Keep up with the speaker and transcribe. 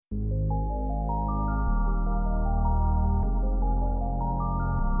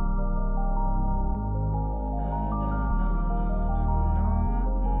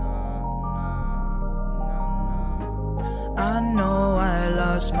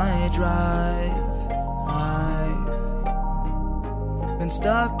lost my drive. I've been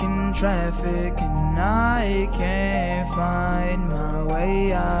stuck in traffic and I can't find my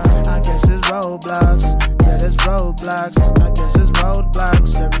way out. I guess it's roadblocks. Yeah, there's roadblocks. I guess it's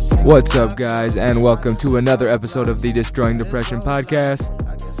roadblocks. Every single What's up, guys, and welcome to another episode of the Destroying Depression podcast.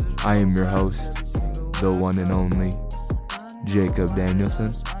 I am your host, the one and only Jacob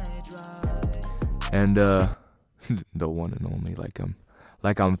Danielson. And the one and only, like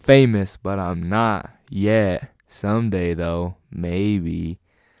I'm famous, but I'm not yet. Someday though, maybe.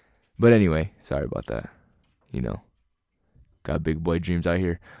 But anyway, sorry about that. Got big boy dreams out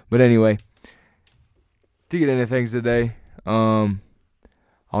here. But anyway, to get into things today, I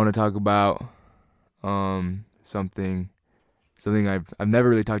want to talk about something I've never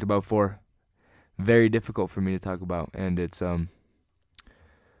really talked about before. Very difficult for me to talk about, and it's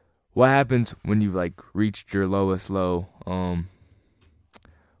what happens when you've reached your lowest low.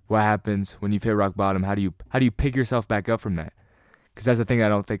 What happens when you've hit rock bottom? How do you pick yourself back up from that? Because that's the thing I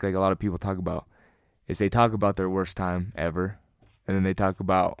don't think a lot of people talk about. Is they talk about their worst time ever, and then they talk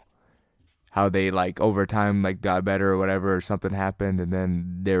about how they over time got better or whatever, or something happened, and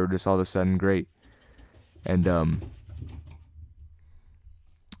then they were just all of a sudden great. And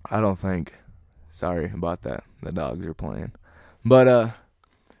I don't think. Sorry about that. The dogs are playing. But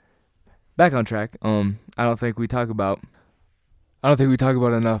back on track. I don't think we talk about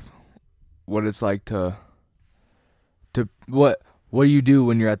enough what it's like to what do you do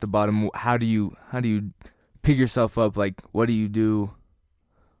when you're at the bottom? How do you pick yourself up? What do you do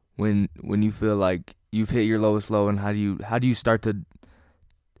when you feel like you've hit your lowest low, and how do you start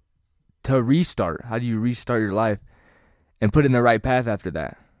to restart? How do you restart your life and put in the right path after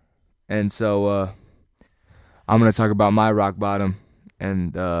that? And so I'm going to talk about my rock bottom,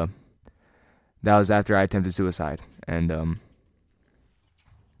 and that was after I attempted suicide. And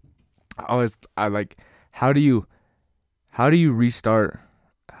how do you restart?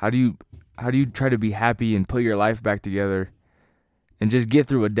 How do you try to be happy and put your life back together and just get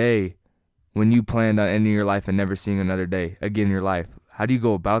through a day when you planned on ending your life and never seeing another day again in your life? How do you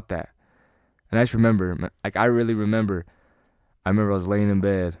go about that? And I just remember, I really remember, I was laying in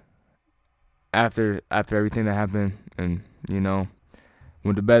bed after everything that happened, and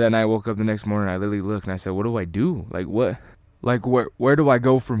went to bed that night, woke up the next morning, I literally looked and I said, what do I do? Where do I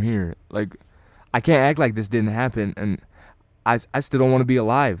go from here? I can't act like this didn't happen, and I still don't want to be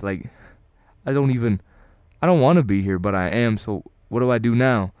alive. I don't want to be here, but I am, so what do I do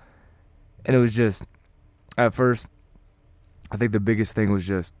now? And it was just, at first, I think the biggest thing was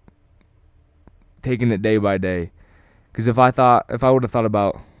just taking it day by day. Because if I would have thought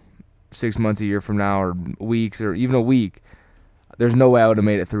about 6 months, a year from now, or weeks, or even a week, there's no way I would have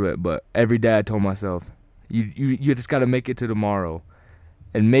made it through it. But every day I told myself, you just got to make it to tomorrow.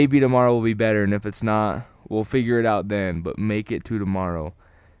 And maybe tomorrow will be better, and if it's not, we'll figure it out then, but make it to tomorrow.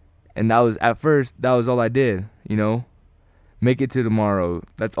 And that was, at first, that was all I did, Make it to tomorrow.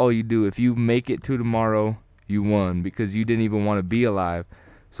 That's all you do. If you make it to tomorrow, you won, because you didn't even want to be alive.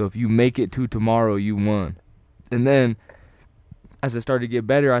 So if you make it to tomorrow, you won. And then, as I started to get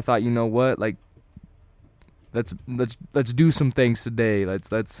better, I thought, you know what, let's do some things today. Let's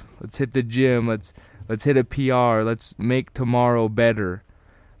hit the gym. Let's hit a PR. Let's make tomorrow better.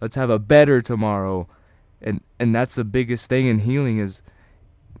 Let's have a better tomorrow. And that's the biggest thing in healing is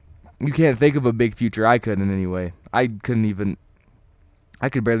you can't think of a big future. I couldn't anyway. I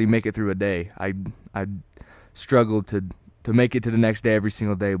could barely make it through a day. I struggled to make it to the next day every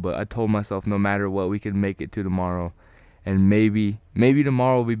single day, but I told myself no matter what, we can make it to tomorrow. And maybe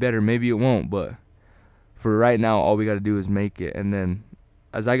tomorrow will be better. Maybe it won't, but for right now, all we got to do is make it. And then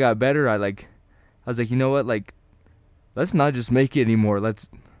as I got better, I was like, you know what? Let's not just make it anymore. Let's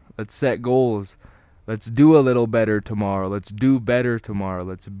set goals. Let's do a little better tomorrow. Let's do better tomorrow.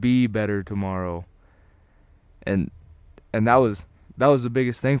 Let's be better tomorrow. And that was the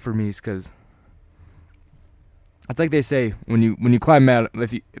biggest thing for me, is because it's like they say when you climb out,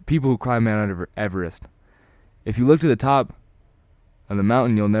 people who climb Mount Everest, if you look to the top of the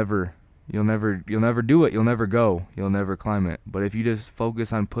mountain, you'll never do it. You'll never go. You'll never climb it. But if you just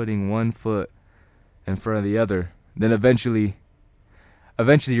focus on putting one foot in front of the other, then eventually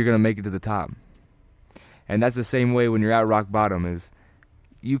you're going to make it to the top. And that's the same way when you're at rock bottom, is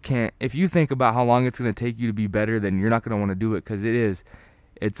if you think about how long it's going to take you to be better, then you're not going to want to do it, because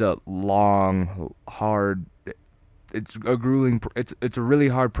it's a long, hard, it's a grueling, it's a really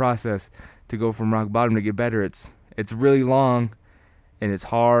hard process to go from rock bottom to get better. It's really long, and it's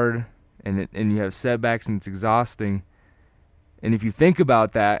hard, and you have setbacks, and it's exhausting. And if you think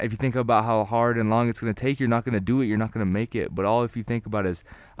about that, if you think about how hard and long it's going to take, you're not going to do it. You're not going to make it. But all if you think about is,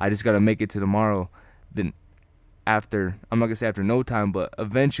 I just got to make it to tomorrow. Then after, I'm not going to say after no time, but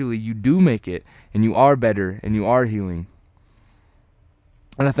eventually you do make it. And you are better. And you are healing.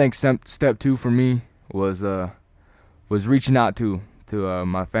 And I think step 2 for me was reaching out to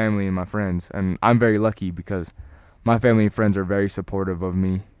my family and my friends. And I'm very lucky because my family and friends are very supportive of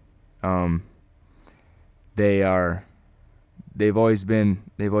me. They've always been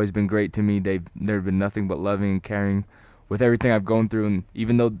great to me. They've been nothing but loving and caring with everything I've gone through. And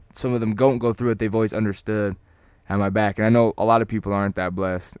even though some of them don't go through it, they've always understood at my back. And I know a lot of people aren't that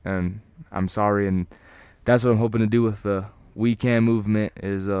blessed, and I'm sorry. And that's what I'm hoping to do with the We Can movement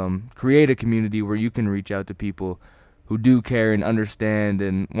is create a community where you can reach out to people who do care and understand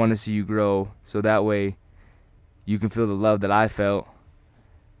and want to see you grow. So that way you can feel the love that I felt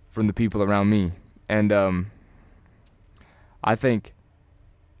from the people around me. And I think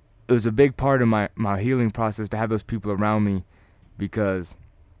it was a big part of my healing process to have those people around me, because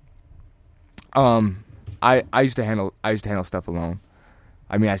I used to handle stuff alone.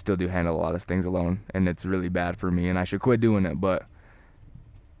 I mean, I still do handle a lot of things alone, and it's really bad for me, and I should quit doing it. But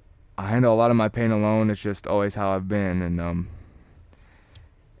I handle a lot of my pain alone. It's just always how I've been,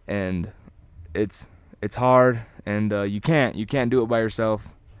 and it's hard, and you can't do it by yourself.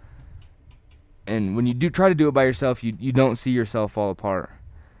 And when you do try to do it by yourself, you don't see yourself fall apart,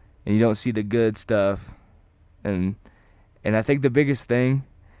 and you don't see the good stuff. And I think the biggest thing,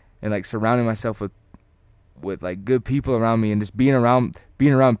 and like surrounding myself with like good people around me, and just being around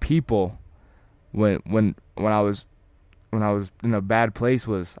people when I was in a bad place,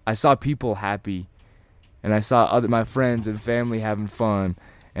 was I saw people happy, and I saw my friends and family having fun,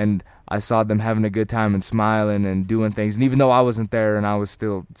 and I saw them having a good time and smiling and doing things. And even though I wasn't there and I was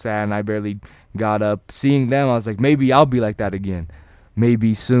still sad and I barely got up, seeing them, I was like, maybe I'll be like that again.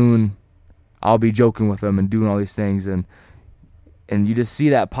 Maybe soon I'll be joking with them and doing all these things. And you just see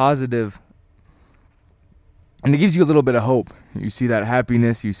that positive, and it gives you a little bit of hope. You see that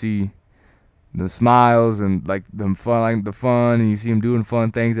happiness, you see the smiles and like the fun, and you see them doing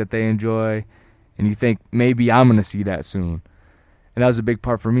fun things that they enjoy, and you think maybe I'm gonna see that soon. And that was a big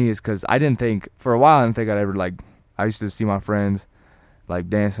part for me, is because I didn't think I'd ever, I used to see my friends like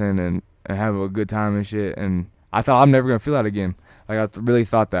dancing and have a good time and shit, and I thought I'm never gonna feel that again. Like I really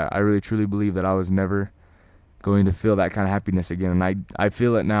thought that. I really truly believed that I was never going to feel that kind of happiness again, and I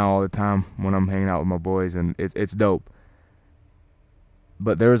feel it now all the time when I'm hanging out with my boys, and it's dope.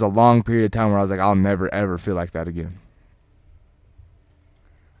 But there was a long period of time where I was like, I'll never ever feel like that again.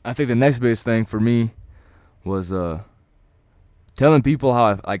 I think the next biggest thing for me was telling people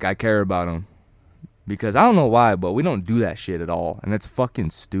how I care about them, because I don't know why, but we don't do that shit at all, and it's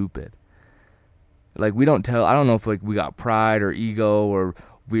fucking stupid. Like we don't tell. I don't know if like we got pride or ego, or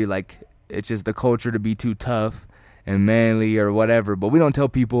we like it's just the culture to be too tough and manly or whatever. But we don't tell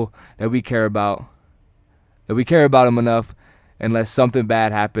people that we care about them enough unless something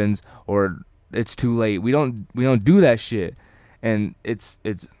bad happens or it's too late. We don't do that shit, and it's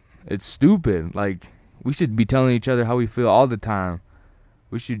stupid. Like we should be telling each other how we feel all the time.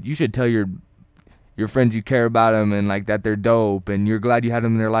 You should tell your friends you care about them and like that they're dope and you're glad you had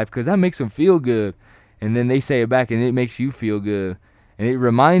them in their life, because that makes them feel good, and then they say it back and it makes you feel good, and it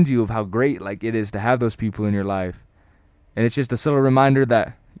reminds you of how great like it is to have those people in your life. And it's just a subtle reminder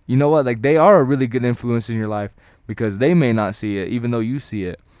that, you know what, like they are a really good influence in your life, because they may not see it even though you see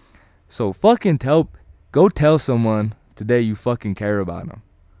it. So fucking go tell someone today you fucking care about them.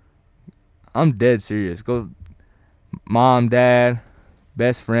 I'm dead serious. Go, mom, dad,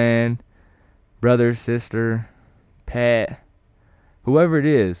 best friend, brother, sister, pet, whoever it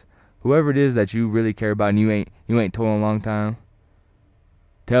is that you really care about and you ain't told in a long time,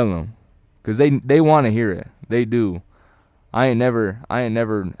 tell them, because they want to hear it. They do. I ain't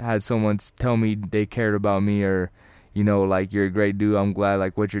never had someone tell me they cared about me, or you know, like, you're a great dude, I'm glad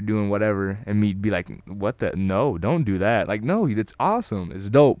like what you're doing, whatever, and me be like, what the, no, don't do that. Like, no, it's awesome. It's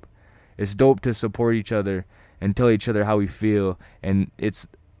dope. It's dope to support each other and tell each other how we feel, and it's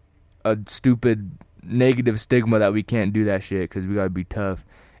a stupid negative stigma that we can't do that shit because we gotta be tough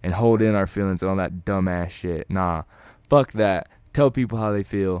and hold in our feelings and all that dumbass shit. Nah, fuck that. Tell people how they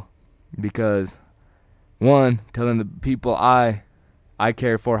feel, because one, telling the people I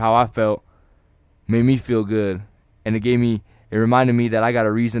care for how I felt made me feel good, and it reminded me that I got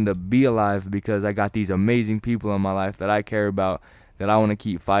a reason to be alive, because I got these amazing people in my life that I care about, that I want to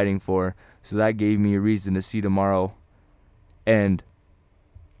keep fighting for. So that gave me a reason to see tomorrow. And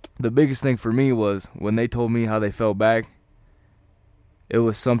the biggest thing for me was when they told me how they felt back. It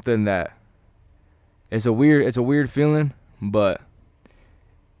was something that it's a weird feeling, but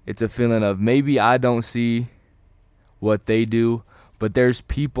it's a feeling of maybe I don't see what they do, but there's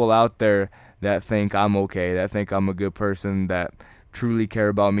people out there that think I'm okay, that think I'm a good person, that truly care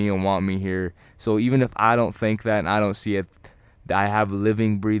about me and want me here. So even if I don't think that and I don't see it, I have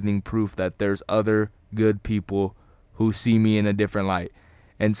living, breathing proof that there's other good people who see me in a different light.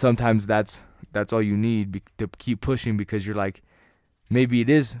 And sometimes that's all you need to keep pushing, because you're like, maybe it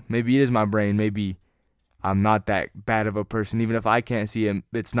is my brain, maybe I'm not that bad of a person. Even if I can't see it,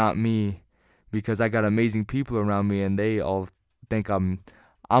 it's not me, because I got amazing people around me and they all think I'm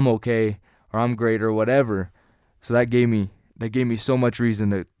okay or I'm great or whatever. So that gave me so much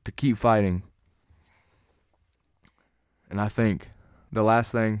reason to keep fighting. And I think the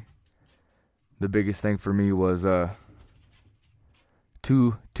last thing, the biggest thing for me was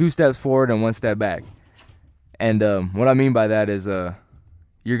two steps forward and one step back. And what I mean by that is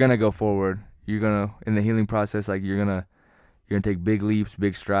you're gonna go forward. You're gonna, in the healing process, like you're gonna take big leaps,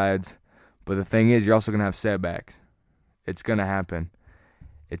 big strides. But the thing is, you're also gonna have setbacks. It's gonna happen.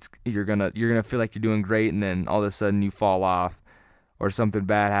 You're gonna feel like you're doing great, and then all of a sudden you fall off, or something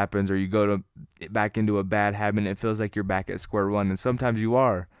bad happens, or you go back into a bad habit, and it feels like you're back at square one. And sometimes you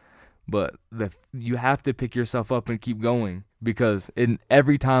are, but you have to pick yourself up and keep going, because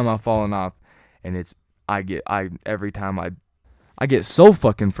every time I've fallen off, and every time I get so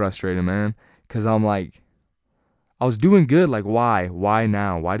fucking frustrated, man, because I'm like, I was doing good, like why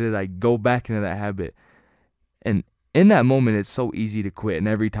now? Why did I go back into that habit? And in that moment, it's so easy to quit, and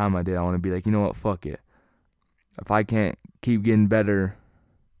every time I did, I want to be like, you know what, fuck it. If I can't keep getting better,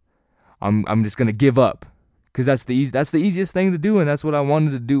 I'm just gonna give up, because that's the easiest thing to do, and that's what I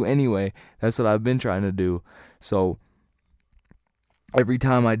wanted to do anyway. That's what I've been trying to do. So every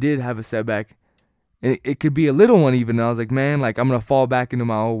time I did have a setback, it could be a little one even, and I was like, man, like I'm gonna fall back into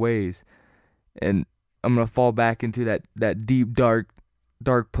my old ways, and I'm gonna fall back into that deep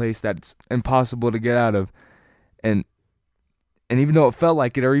dark place that's impossible to get out of. And even though it felt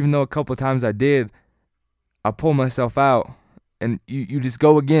like it, or even though a couple of times I did, I pull myself out, and you just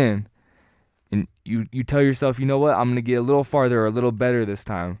go again, and you tell yourself, you know what, I'm gonna get a little farther or a little better this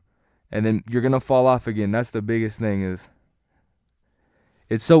time, and then you're gonna fall off again. That's the biggest thing. Is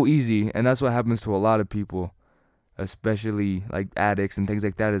it's so easy, and that's what happens to a lot of people, especially like addicts and things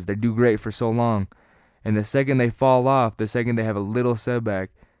like that, is they do great for so long, and the second they fall off, the second they have a little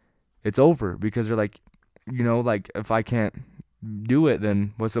setback, it's over, because they're like, you know, like, if I can't do it,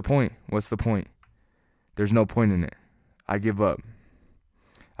 then what's the point? There's no point in it. I give up.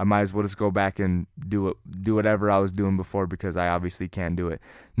 I might as well just go back and do whatever I was doing before, because I obviously can't do it.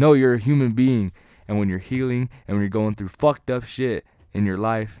 No, you're a human being, and when you're healing and when you're going through fucked up shit in your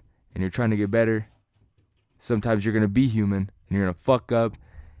life and you're trying to get better, sometimes you're going to be human and you're going to fuck up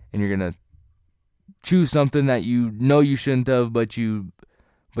and you're going to choose something that you know you shouldn't have, but you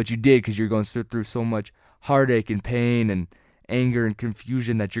did, because you're going through so much heartache and pain and anger and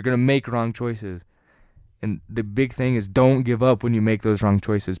confusion that you're going to make wrong choices. And the big thing is, don't give up when you make those wrong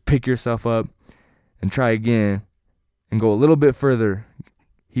choices. Pick yourself up and try again and go a little bit further,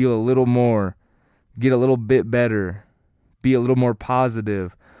 heal a little more, get a little bit better, be a little more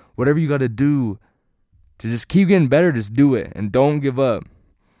positive. Whatever you got to do to just keep getting better, just do it, and don't give up.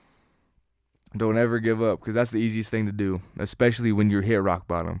 Don't ever give up, because that's the easiest thing to do, especially when you're hit rock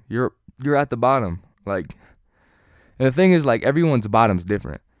bottom. You're at the bottom. Like, and the thing is, like, everyone's bottom's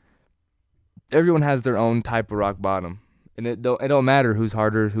different. Everyone has their own type of rock bottom, and it don't matter who's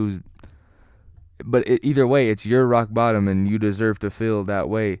harder, but either way, it's your rock bottom, and you deserve to feel that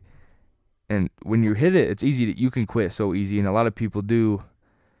way. And when you hit it, it's easy that you can quit so easy, and a lot of people do.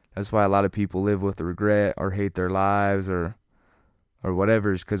 That's why a lot of people live with regret or hate their lives or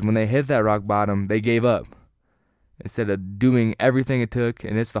whatever, is because when they hit that rock bottom, they gave up instead of doing everything it took.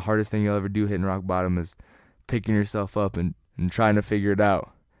 And it's the hardest thing you'll ever do, hitting rock bottom, is picking yourself up and trying to figure it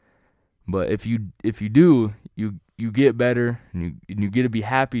out. But if you do, you get better, and you get to be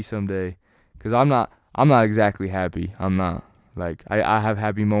happy someday. Because I'm not exactly happy. I'm not. Like, I have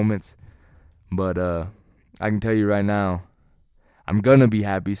happy moments, but I can tell you right now, I'm gonna be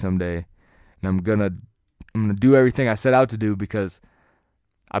happy someday, and I'm gonna do everything I set out to do, because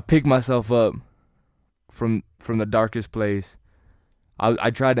I picked myself up from the darkest place.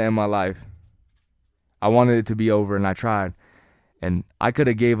 I tried to end my life. I wanted it to be over, and I tried, and I could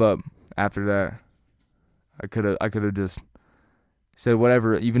have gave up after that. I could have just said,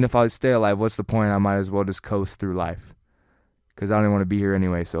 whatever, even if I stay alive, what's the point? I might as well just coast through life, because I don't even want to be here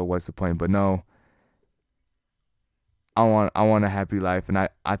anyway, so what's the point? But no, I want a happy life, and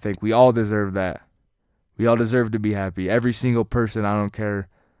I think we all deserve that. We all deserve to be happy. Every single person, I don't care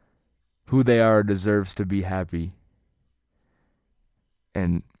who they are, deserves to be happy.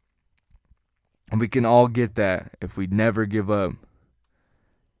 And we can all get that if we never give up.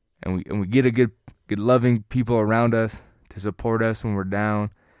 And we get a good loving people around us to support us when we're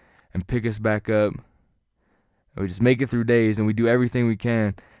down and pick us back up. And we just make it through days and we do everything we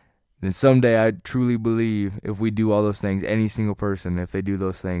can. Then someday I truly believe if we do all those things, any single person, if they do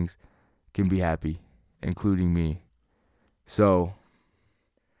those things, can be happy, including me. So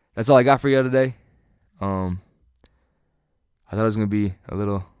that's all I got for you today. I thought it was going to be a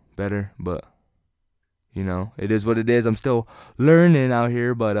little better, but it is what it is. I'm still learning out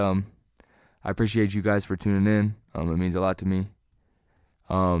here, but I appreciate you guys for tuning in. It means a lot to me.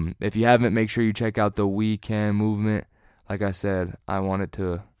 If you haven't, make sure you check out the We Can movement. Like I said,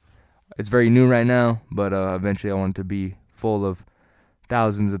 it's very new right now, but eventually I want it to be full of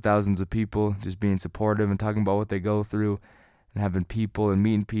thousands and thousands of people just being supportive and talking about what they go through and having people and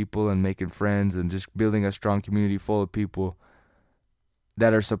meeting people and making friends and just building a strong community full of people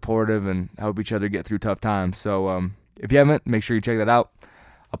that are supportive and help each other get through tough times. So if you haven't, make sure you check that out.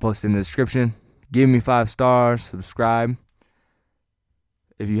 I'll post it in the description. Give me 5 stars, subscribe.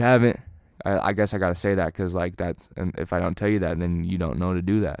 If you haven't, I guess I gotta say that because that's, and if I don't tell you that, then you don't know to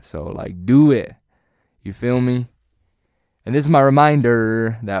do that. So do it. You feel me? And this is my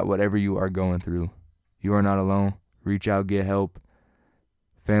reminder that whatever you are going through, you are not alone. Reach out, get help.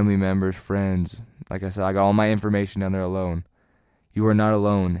 Family members, friends. Like I said, I got all my information down there alone. You are not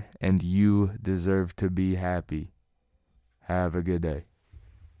alone, and you deserve to be happy. Have a good day.